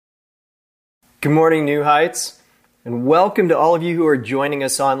Good morning, New Heights, and welcome to all of you who are joining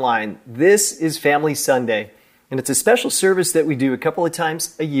us online. This is Family Sunday, and it's a special service that we do a couple of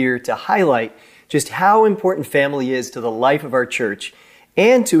times a year to highlight just how important family is to the life of our church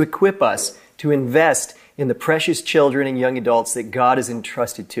and to equip us to invest in the precious children and young adults that God has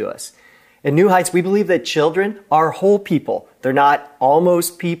entrusted to us. At New Heights, we believe that children are whole people. They're not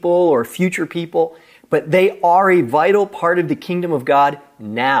almost people or future people, but they are a vital part of the kingdom of God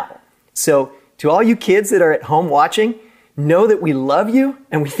now. So, to all you kids that are at home watching, know that we love you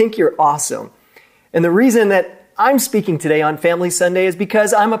and we think you're awesome. And the reason that I'm speaking today on Family Sunday is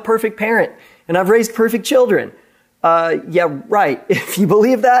because I'm a perfect parent and I've raised perfect children. Yeah, right. If you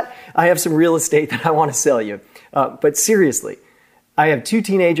believe that, I have some real estate that I want to sell you. But seriously, I have 2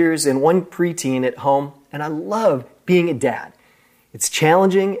 teenagers and 1 preteen at home, and I love being a dad. It's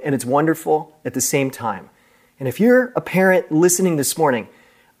challenging and it's wonderful at the same time. And if you're a parent listening this morning,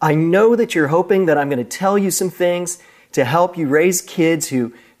 I know that you're hoping that I'm going to tell you some things to help you raise kids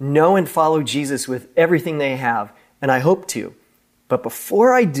who know and follow Jesus with everything they have, and I hope to. But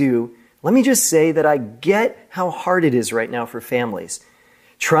before I do, let me just say that I get how hard it is right now for families.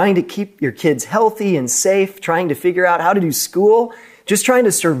 Trying to keep your kids healthy and safe, trying to figure out how to do school, just trying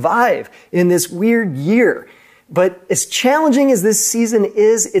to survive in this weird year. But as challenging as this season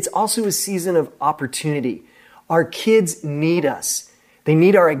is, it's also a season of opportunity. Our kids need us. They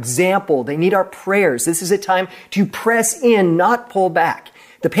need our example. They need our prayers. This is a time to press in, not pull back.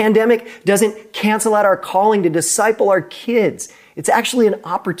 The pandemic doesn't cancel out our calling to disciple our kids. It's actually an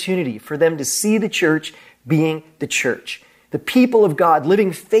opportunity for them to see the church being the church, the people of God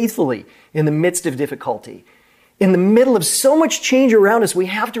living faithfully in the midst of difficulty. In the middle of so much change around us, we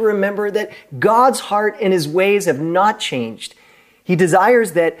have to remember that God's heart and His ways have not changed. He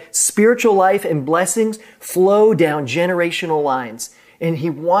desires that spiritual life and blessings flow down generational lines. And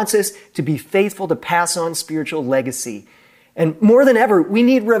He wants us to be faithful to pass on spiritual legacy. And more than ever, we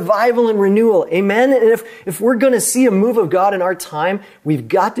need revival and renewal. Amen? And if we're going to see a move of God in our time, we've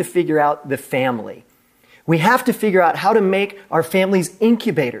got to figure out the family. We have to figure out how to make our families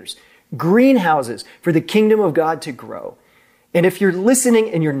incubators, greenhouses for the kingdom of God to grow. And if you're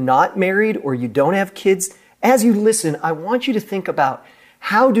listening and you're not married or you don't have kids, as you listen, I want you to think about,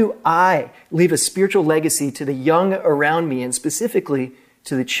 how do I leave a spiritual legacy to the young around me and specifically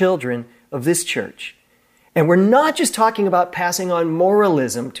to the children of this church? And we're not just talking about passing on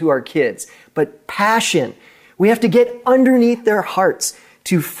moralism to our kids, but passion. We have to get underneath their hearts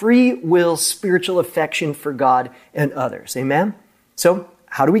to free will spiritual affection for God and others. Amen? So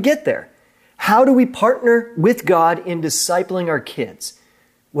how do we get there? How do we partner with God in discipling our kids?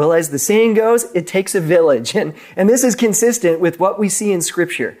 Well, as the saying goes, it takes a village. And this is consistent with what we see in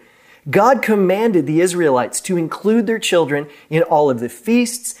Scripture. God commanded the Israelites to include their children in all of the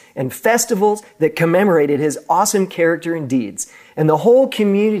feasts and festivals that commemorated His awesome character and deeds. And the whole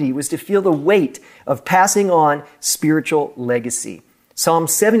community was to feel the weight of passing on spiritual legacy. Psalm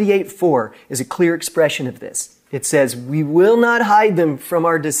 78:4 is a clear expression of this. It says, "We will not hide them from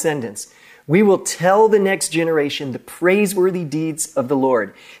our descendants. We will tell the next generation the praiseworthy deeds of the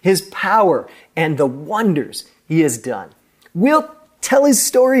Lord, His power, and the wonders He has done." We'll tell His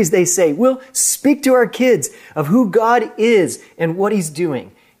stories, they say. We'll speak to our kids of who God is and what He's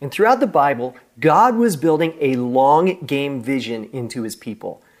doing. And throughout the Bible, God was building a long game vision into His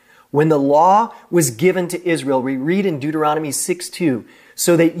people. When the law was given to Israel, we read in Deuteronomy 6:2,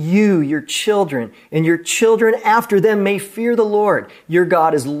 "So that you, your children, and your children after them may fear the Lord, your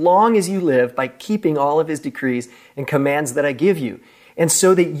God, as long as you live, by keeping all of His decrees and commands that I give you, and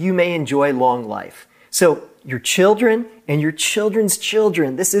so that you may enjoy long life." So your children and your children's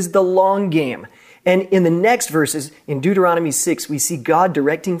children, this is the long game. And in the next verses, in Deuteronomy 6, we see God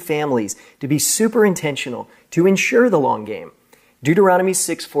directing families to be super intentional to ensure the long game. Deuteronomy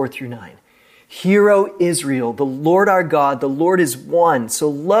 6:4-9. "Hear, O Israel, the Lord our God, the Lord is one. So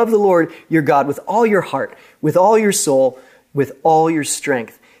love the Lord your God with all your heart, with all your soul, with all your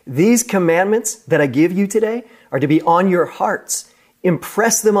strength. These commandments that I give you today are to be on your hearts.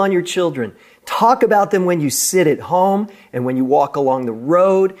 Impress them on your children. Talk about them when you sit at home and when you walk along the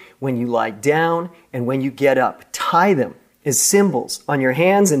road, when you lie down and when you get up. Tie them as symbols on your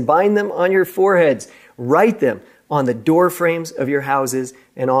hands and bind them on your foreheads. Write them on the door frames of your houses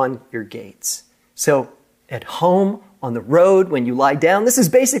and on your gates." So at home, on the road, when you lie down, this is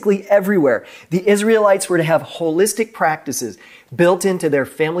basically everywhere. The Israelites were to have holistic practices built into their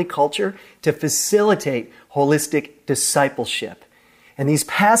family culture to facilitate holistic discipleship. And these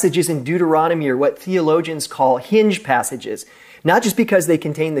passages in Deuteronomy are what theologians call hinge passages. Not just because they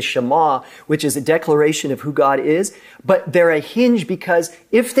contain the Shema, which is a declaration of who God is, but they're a hinge because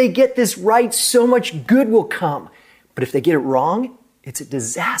if they get this right, so much good will come. But if they get it wrong, it's a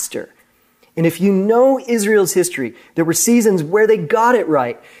disaster. And if you know Israel's history, there were seasons where they got it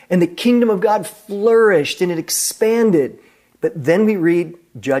right and the kingdom of God flourished and it expanded. But then we read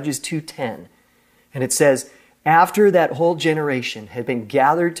Judges 2:10, and it says, after that whole generation had been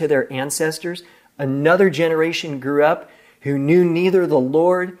gathered to their ancestors, another generation grew up who knew neither the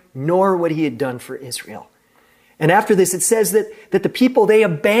Lord nor what he had done for Israel. And after this, it says that the people, they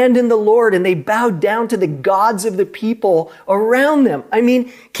abandoned the Lord and they bowed down to the gods of the people around them. I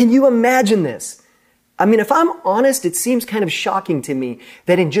mean, can you imagine this? I mean, if I'm honest, it seems kind of shocking to me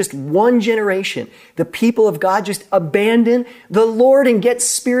that in just one generation, the people of God just abandon the Lord and get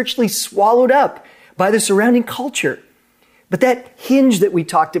spiritually swallowed up by the surrounding culture. But that hinge that we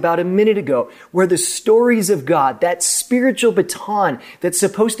talked about a minute ago, where the stories of God, that spiritual baton that's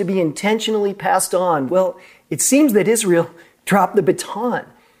supposed to be intentionally passed on, well, it seems that Israel dropped the baton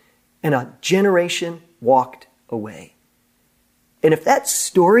and a generation walked away. And if that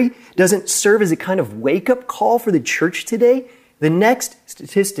story doesn't serve as a kind of wake-up call for the church today, the next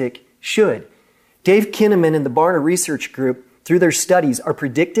statistic should. Dave Kinnaman and the Barna Research Group, through their studies, are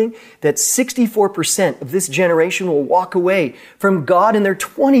predicting that 64% of this generation will walk away from God in their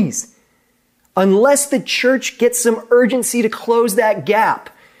 20s, unless the church gets some urgency to close that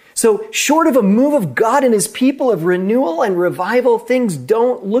gap. So short of a move of God and his people of renewal and revival, things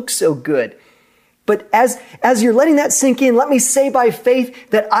don't look so good. But as you're letting that sink in, let me say by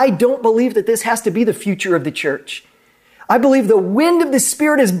faith that I don't believe that this has to be the future of the church. I believe the wind of the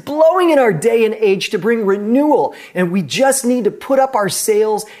Spirit is blowing in our day and age to bring renewal, and we just need to put up our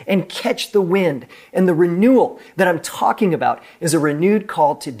sails and catch the wind. And the renewal that I'm talking about is a renewed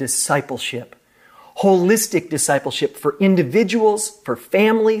call to discipleship. Holistic discipleship for individuals, for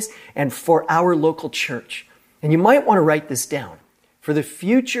families, and for our local church. And you might want to write this down. For the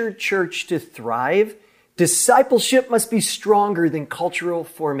future church to thrive, discipleship must be stronger than cultural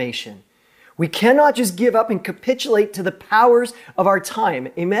formation. We cannot just give up and capitulate to the powers of our time.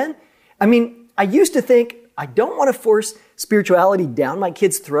 Amen? I mean, I used to think I don't want to force spirituality down my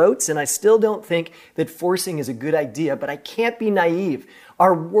kids' throats, and I still don't think that forcing is a good idea, but I can't be naive.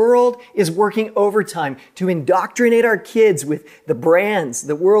 Our world is working overtime to indoctrinate our kids with the brands,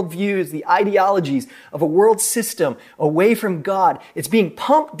 the worldviews, the ideologies of a world system away from God. It's being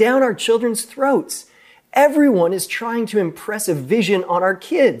pumped down our children's throats. Everyone is trying to impress a vision on our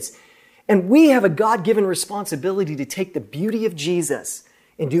kids. And we have a God-given responsibility to take the beauty of Jesus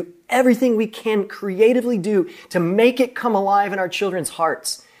and do everything we can creatively do to make it come alive in our children's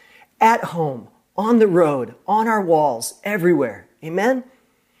hearts. At home, on the road, on our walls, everywhere. Amen?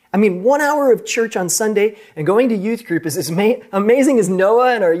 I mean, 1 hour of church on Sunday and going to youth group is as amazing as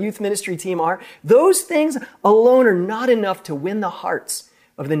Noah and our youth ministry team are. Those things alone are not enough to win the hearts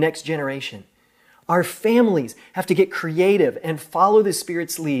of the next generation. Our families have to get creative and follow the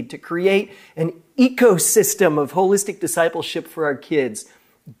Spirit's lead to create an ecosystem of holistic discipleship for our kids,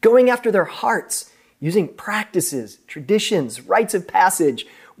 going after their hearts, using practices, traditions, rites of passage,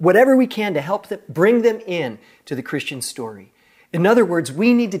 whatever we can to help them bring them in to the Christian story. In other words,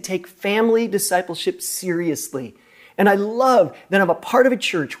 we need to take family discipleship seriously. And I love that I'm a part of a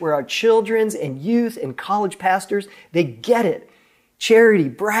church where our children's and youth and college pastors, they get it. Charity,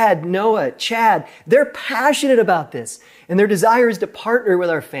 Brad, Noah, Chad, they're passionate about this. And their desire is to partner with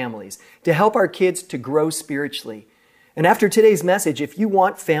our families to help our kids to grow spiritually. And after today's message, if you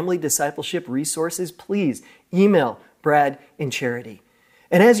want family discipleship resources, please email Brad and Charity.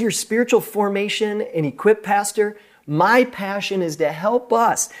 And as your spiritual formation and equip pastor, my passion is to help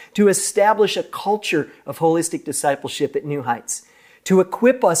us to establish a culture of holistic discipleship at New Heights, to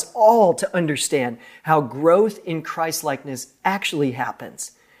equip us all to understand how growth in Christ-likeness actually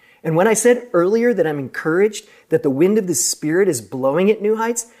happens. And when I said earlier that I'm encouraged that the wind of the Spirit is blowing at New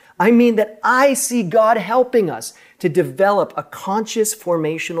Heights, I mean that I see God helping us to develop a conscious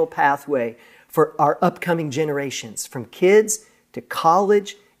formational pathway for our upcoming generations, from kids to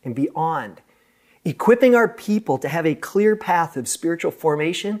college and beyond. Equipping our people to have a clear path of spiritual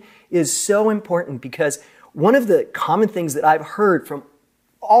formation is so important because one of the common things that I've heard from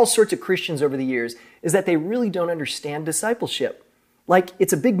all sorts of Christians over the years is that they really don't understand discipleship. Like,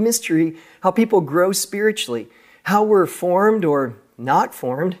 it's a big mystery how people grow spiritually, how we're formed or not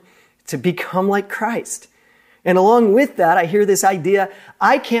formed to become like Christ. And along with that, I hear this idea,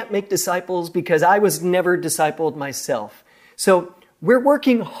 I can't make disciples because I was never discipled myself. So we're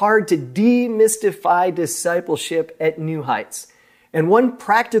working hard to demystify discipleship at New Heights. And one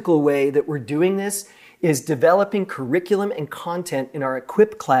practical way that we're doing this is developing curriculum and content in our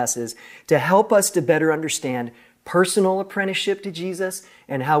Equip classes to help us to better understand personal apprenticeship to Jesus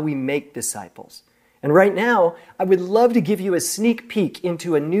and how we make disciples. And right now, I would love to give you a sneak peek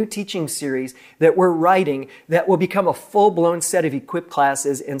into a new teaching series that we're writing that will become a full-blown set of Equip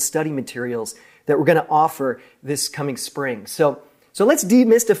classes and study materials that we're going to offer this coming spring. So let's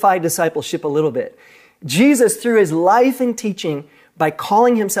demystify discipleship a little bit. Jesus, through his life and teaching, by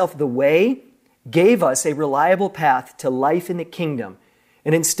calling himself the way, gave us a reliable path to life in the kingdom.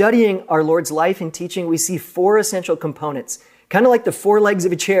 And in studying our Lord's life and teaching, we see 4 essential components, kind of like the 4 legs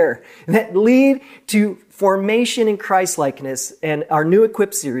of a chair, that lead to formation in Christ-likeness. And our new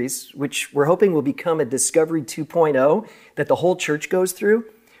Equip series, which we're hoping will become a Discovery 2.0 that the whole church goes through,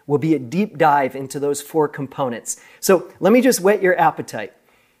 will be a deep dive into those 4 components. So let me just whet your appetite.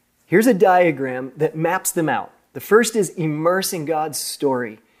 Here's a diagram that maps them out. The first is immersing God's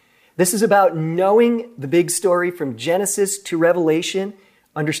story. This is about knowing the big story from Genesis to Revelation,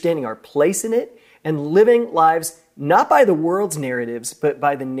 understanding our place in it, and living lives not by the world's narratives, but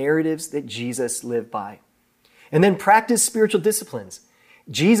by the narratives that Jesus lived by. And then practice spiritual disciplines.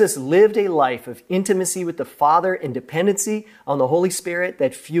 Jesus lived a life of intimacy with the Father and dependency on the Holy Spirit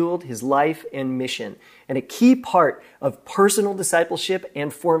that fueled his life and mission. And a key part of personal discipleship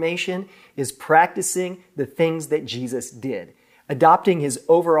and formation is practicing the things that Jesus did, adopting his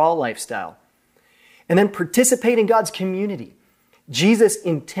overall lifestyle. And then participate in God's community. Jesus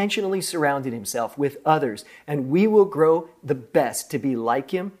intentionally surrounded himself with others, and we will grow the best to be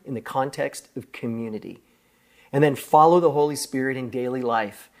like him in the context of community. And then follow the Holy Spirit in daily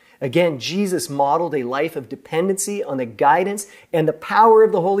life. Again, Jesus modeled a life of dependency on the guidance and the power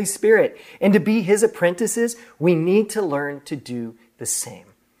of the Holy Spirit. And to be his apprentices, we need to learn to do the same.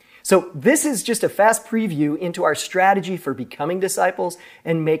 So this is just a fast preview into our strategy for becoming disciples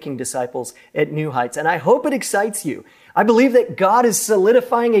and making disciples at New Heights. And I hope it excites you. I believe that God is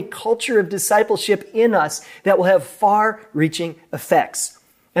solidifying a culture of discipleship in us that will have far-reaching effects.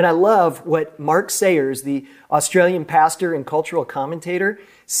 And I love what Mark Sayers, the Australian pastor and cultural commentator,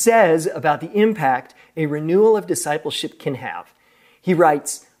 says about the impact a renewal of discipleship can have. He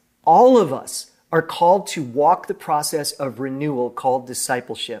writes, "All of us are called to walk the process of renewal called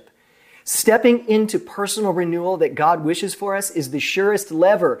discipleship. Stepping into personal renewal that God wishes for us is the surest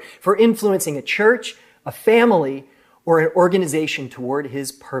lever for influencing a church, a family, or an organization toward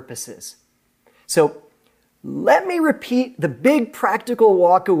his purposes." So let me repeat the big practical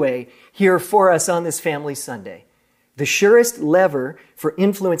walkaway here for us on this Family Sunday. The surest lever for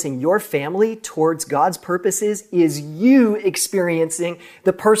influencing your family towards God's purposes is you experiencing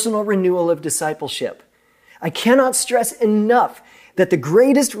the personal renewal of discipleship. I cannot stress enough that the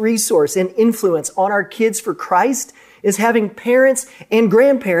greatest resource and influence on our kids for Christ is having parents and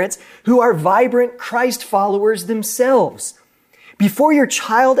grandparents who are vibrant Christ followers themselves. Before your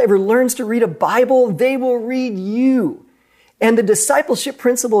child ever learns to read a Bible, they will read you. And the discipleship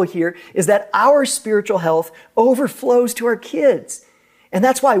principle here is that our spiritual health overflows to our kids. And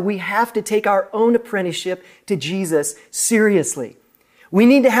that's why we have to take our own apprenticeship to Jesus seriously. We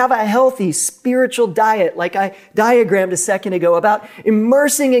need to have a healthy spiritual diet, like I diagrammed a second ago, about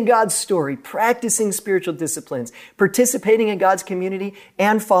immersing in God's story, practicing spiritual disciplines, participating in God's community,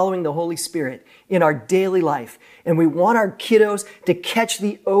 and following the Holy Spirit in our daily life. And we want our kiddos to catch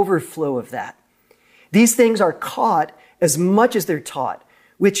the overflow of that. These things are caught as much as they're taught,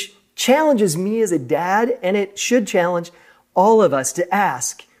 which challenges me as a dad, and it should challenge all of us to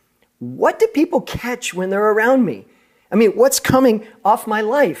ask, what do people catch when they're around me? I mean, what's coming off my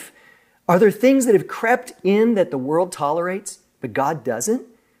life? Are there things that have crept in that the world tolerates, but God doesn't?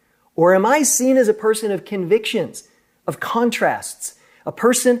 Or am I seen as a person of convictions, of contrasts, a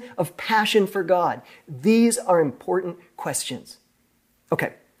person of passion for God? These are important questions.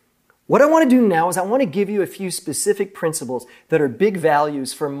 Okay, what I want to do now is I want to give you a few specific principles that are big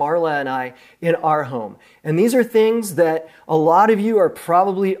values for Marla and I in our home. And these are things that a lot of you are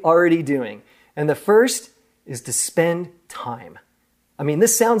probably already doing. And the first is to spend time. I mean,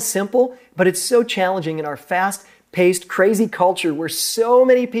 this sounds simple, but it's so challenging in our fast-paced, crazy culture where so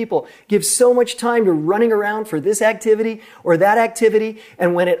many people give so much time to running around for this activity or that activity.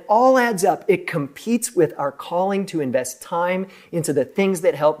 And when it all adds up, it competes with our calling to invest time into the things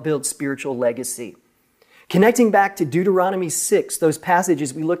that help build spiritual legacy. Connecting back to Deuteronomy 6, those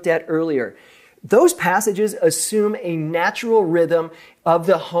passages we looked at earlier, those passages assume a natural rhythm of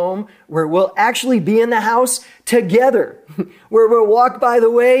the home where we'll actually be in the house together, where we'll walk by the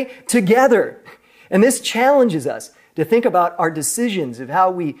way together. And this challenges us to think about our decisions of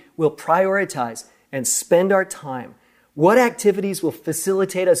how we will prioritize and spend our time. What activities will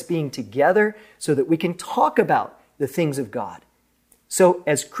facilitate us being together so that we can talk about the things of God? So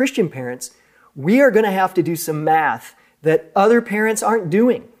as Christian parents, we are going to have to do some math that other parents aren't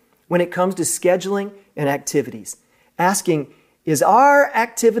doing when it comes to scheduling and activities. Asking, is our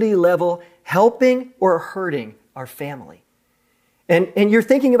activity level helping or hurting our family? And you're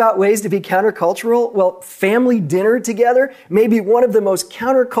thinking about ways to be countercultural? Well, family dinner together may be one of the most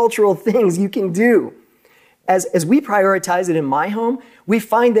countercultural things you can do. As we prioritize it in my home, we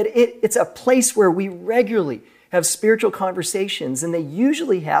find that it's a place where we regularly have spiritual conversations, and they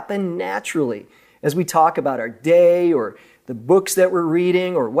usually happen naturally as we talk about our day or the books that we're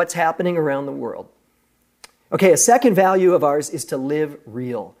reading or what's happening around the world. Okay, a second value of ours is to live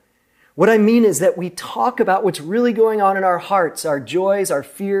real. What I mean is that we talk about what's really going on in our hearts, our joys, our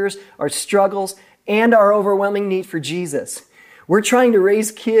fears, our struggles, and our overwhelming need for Jesus. We're trying to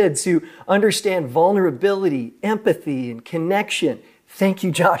raise kids who understand vulnerability, empathy, and connection. Thank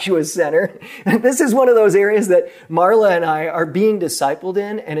you, Joshua Center. And this is one of those areas that Marla and I are being discipled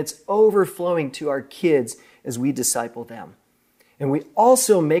in, and it's overflowing to our kids as we disciple them. And we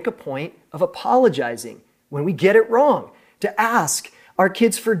also make a point of apologizing when we get it wrong, to ask our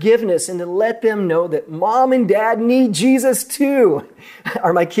kids forgiveness and to let them know that mom and dad need Jesus too.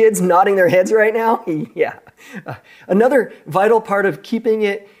 Are my kids nodding their heads right now? Yeah. Another vital part of keeping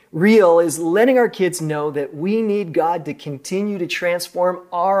it real is letting our kids know that we need God to continue to transform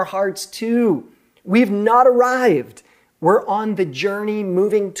our hearts too. We've not arrived. We're on the journey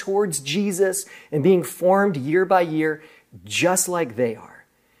moving towards Jesus and being formed year by year, just like they are.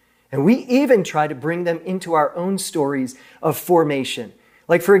 And we even try to bring them into our own stories of formation.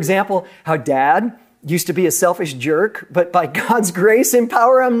 Like, for example, how dad used to be a selfish jerk, but by God's grace and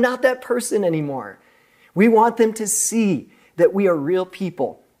power, I'm not that person anymore. We want them to see that we are real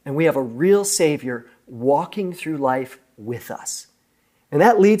people and we have a real Savior walking through life with us. And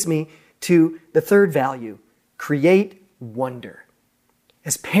that leads me to the third value, create wonder.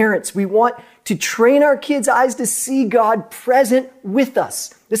 As parents, we want to train our kids' eyes to see God present with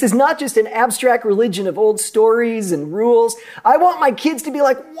us. This is not just an abstract religion of old stories and rules. I want my kids to be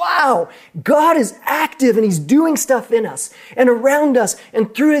like, wow, God is active and He's doing stuff in us and around us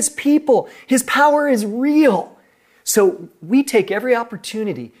and through His people. His power is real. So we take every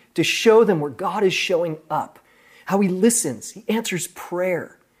opportunity to show them where God is showing up, how He listens, He answers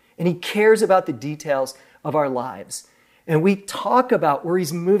prayer, and He cares about the details of our lives. And we talk about where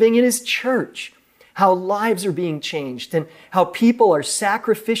He's moving in His church, how lives are being changed, and how people are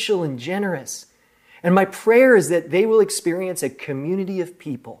sacrificial and generous. And my prayer is that they will experience a community of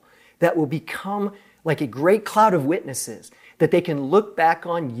people that will become like a great cloud of witnesses that they can look back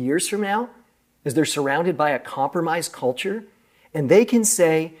on years from now as they're surrounded by a compromised culture, and they can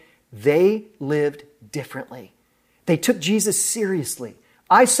say they lived differently. They took Jesus seriously.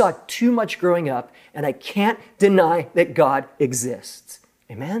 I saw too much growing up, and I can't deny that God exists.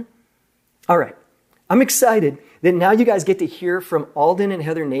 Amen? All right. I'm excited that now you guys get to hear from Alden and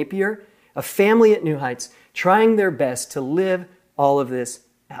Heather Napier, a family at New Heights, trying their best to live all of this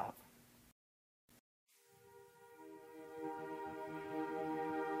out.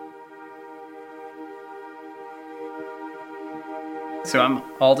 So I'm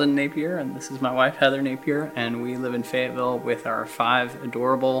Alden Napier, and this is my wife, Heather Napier, and we live in Fayetteville with our 5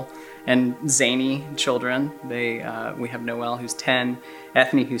 adorable and zany children. We have Noelle, who's 10,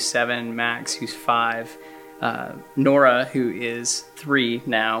 Ethne, who's 7, Max, who's 5, Nora, who is 3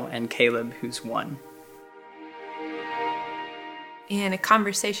 now, and Caleb, who's 1. In a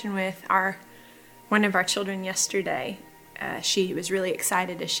conversation with one of our children yesterday, she was really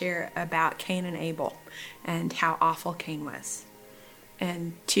excited to share about Cain and Abel and how awful Cain was.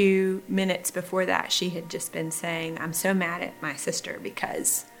 And 2 minutes before that, she had just been saying, I'm so mad at my sister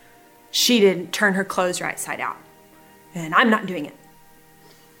because she didn't turn her clothes right side out. And I'm not doing it.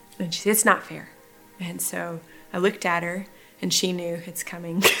 And she said, it's not fair. And so I looked at her and she knew it's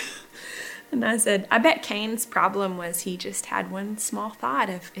coming. And I said, I bet Cain's problem was he just had one small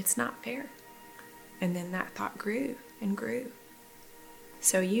thought of it's not fair. And then that thought grew and grew.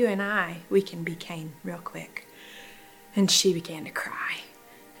 So you and we can be Cain real quick. And she began to cry.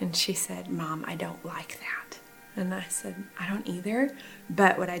 And she said, Mom, I don't like that. And I said, I don't either.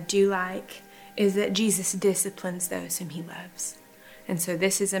 But what I do like is that Jesus disciplines those whom He loves. And so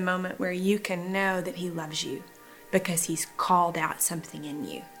this is a moment where you can know that He loves you because He's called out something in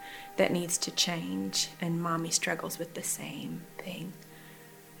you that needs to change. And Mommy struggles with the same thing.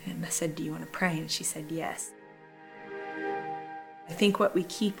 And I said, do you want to pray? And she said, yes. I think what we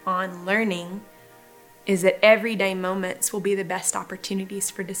keep on learning is that everyday moments will be the best opportunities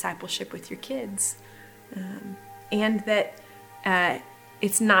for discipleship with your kids. and that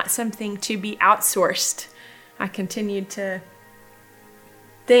it's not something to be outsourced. I continued to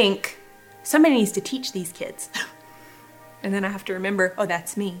think, somebody needs to teach these kids. And then I have to remember, oh,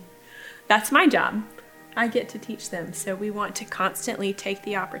 that's me. That's my job. I get to teach them. So we want to constantly take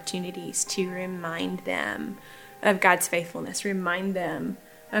the opportunities to remind them of God's faithfulness, remind them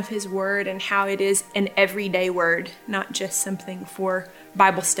of His word and how it is an everyday word, not just something for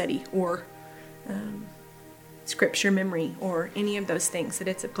Bible study or scripture memory or any of those things, that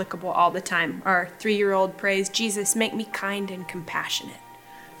it's applicable all the time. Our 3-year-old prays, Jesus, make me kind and compassionate.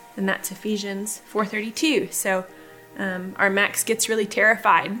 And that's Ephesians 4:32. So our Max gets really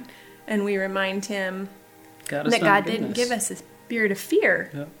terrified, and we remind him that God didn't give us a spirit of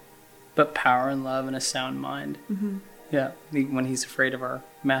fear. Yeah. But power and love and a sound mind. Mm-hmm. Yeah, when he's afraid of our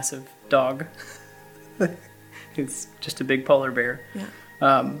massive dog. He's just a big polar bear.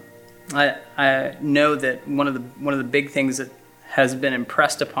 Yeah. I know that one of the big things that has been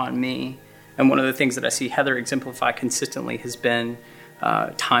impressed upon me, and one of the things that I see Heather exemplify consistently, has been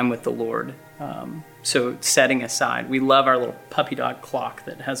time with the Lord. So setting aside, we love our little puppy dog clock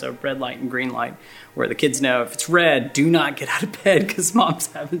that has a red light and green light, where the kids know if it's red, do not get out of bed because mom's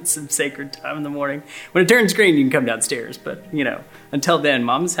having some sacred time in the morning. When it turns green, you can come downstairs. But, until then,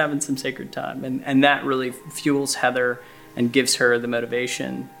 mom's having some sacred time. And that really fuels Heather and gives her the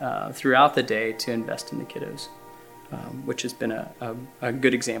motivation throughout the day to invest in the kiddos, which has been a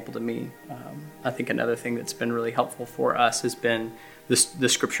good example to me. I think another thing that's been really helpful for us has been the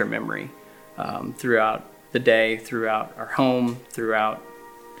scripture memory throughout the day, throughout our home, throughout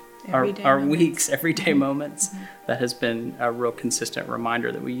our weeks, everyday moments. Mm-hmm. That has been a real consistent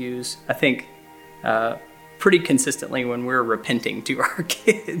reminder that we use, I think, pretty consistently when we're repenting to our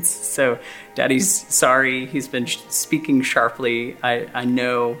kids. So Daddy's sorry, he's been speaking sharply. I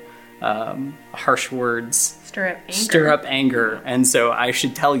know harsh words stir up anger. And so I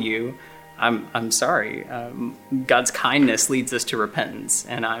should tell you, I'm sorry. God's kindness leads us to repentance,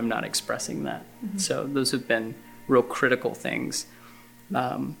 and I'm not expressing that. Mm-hmm. So those have been real critical things.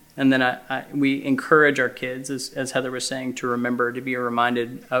 And then we encourage our kids, as Heather was saying, to remember, to be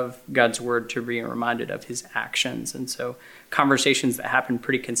reminded of God's word, to be reminded of His actions. And so conversations that happen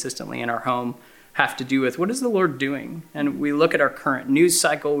pretty consistently in our home have to do with, what is the Lord doing? And we look at our current news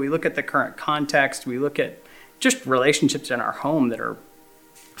cycle, we look at the current context, we look at just relationships in our home that are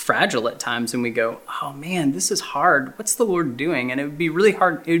fragile at times, and we go, oh man, this is hard. What's the Lord doing? And it would be really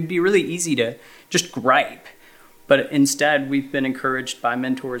hard. It would be really easy to just gripe. But instead, we've been encouraged by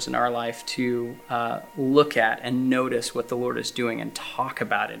mentors in our life to look at and notice what the Lord is doing and talk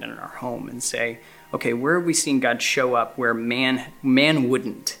about it in our home and say, okay, where have we seen God show up where man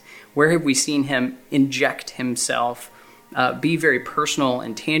wouldn't? Where have we seen Him inject Himself, be very personal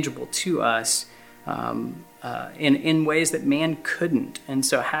and tangible to us in ways that man couldn't? And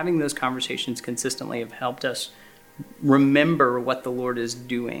so having those conversations consistently have helped us remember what the Lord is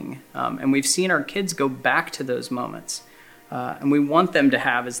doing. And we've seen our kids go back to those moments. And we want them to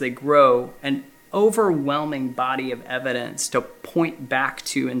have, as they grow, an overwhelming body of evidence to point back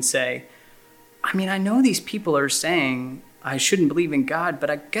to and say, I know these people are saying I shouldn't believe in God, but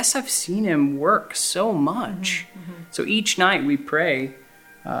I guess I've seen Him work so much. Mm-hmm. So each night we pray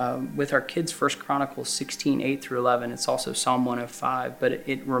with our kids, 1 Chronicles 16, 8 through 11. It's also Psalm 105, but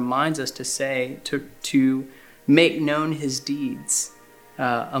it reminds us to say, to make known His deeds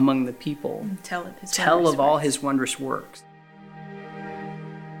among the people. Tell of all His wondrous works.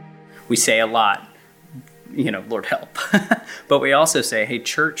 We say a lot, Lord help. But we also say, hey,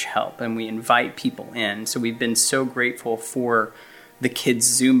 church help, and we invite people in. So we've been so grateful for the kids'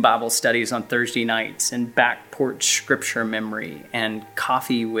 Zoom Bible studies on Thursday nights, and back porch scripture memory, and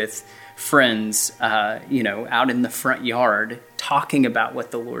coffee with friends, out in the front yard, talking about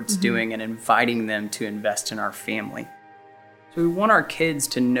what the Lord's mm-hmm. doing and inviting them to invest in our family. So we want our kids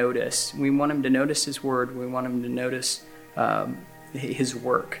to notice. We want them to notice His word. We want them to notice His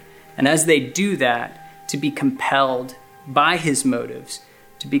work. And as they do that, to be compelled by His motives,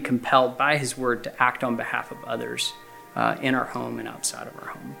 to be compelled by His word to act on behalf of others in our home and outside of our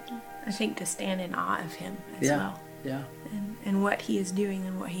home. I think to stand in awe of Him as well. Yeah. And what He is doing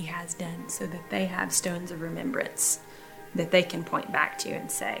and what He has done, so that they have stones of remembrance that they can point back to and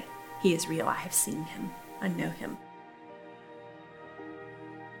say, He is real, I have seen Him, I know Him.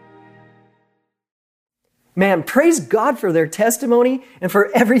 Man, praise God for their testimony and for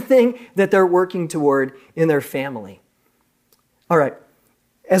everything that they're working toward in their family. All right,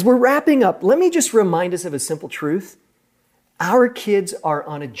 as we're wrapping up, let me just remind us of a simple truth. Our kids are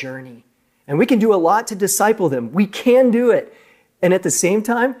on a journey, and we can do a lot to disciple them. We can do it. And at the same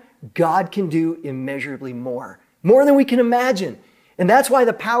time, God can do immeasurably more more than we can imagine. And that's why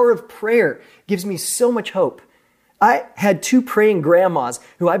the power of prayer gives me so much hope. I had 2 praying grandmas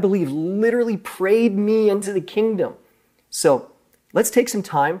who I believe literally prayed me into the kingdom. So let's take some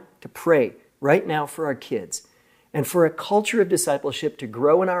time to pray right now for our kids and for a culture of discipleship to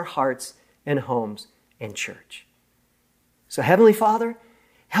grow in our hearts and homes and church. So Heavenly Father,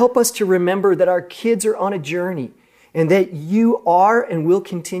 help us to remember that our kids are on a journey and that you are and will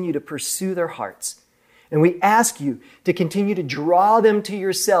continue to pursue their hearts. And we ask you to continue to draw them to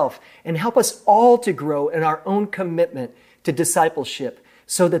yourself and help us all to grow in our own commitment to discipleship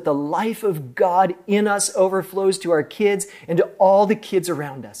so that the life of God in us overflows to our kids and to all the kids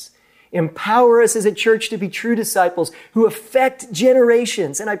around us. Empower us as a church to be true disciples who affect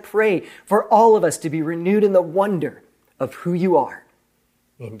generations. And I pray for all of us to be renewed in the wonder of who you are.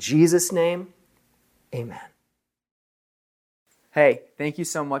 In Jesus' name, amen. Hey, thank you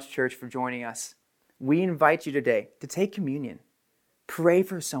so much, church, for joining us. We invite you today to take communion. Pray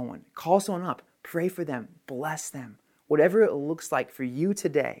for someone. Call someone up. Pray for them. Bless them. Whatever it looks like for you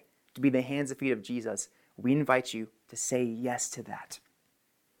today to be the hands and feet of Jesus, we invite you to say yes to that.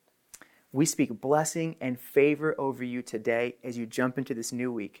 We speak blessing and favor over you today as you jump into this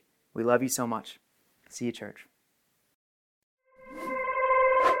new week. We love you so much. See you, church.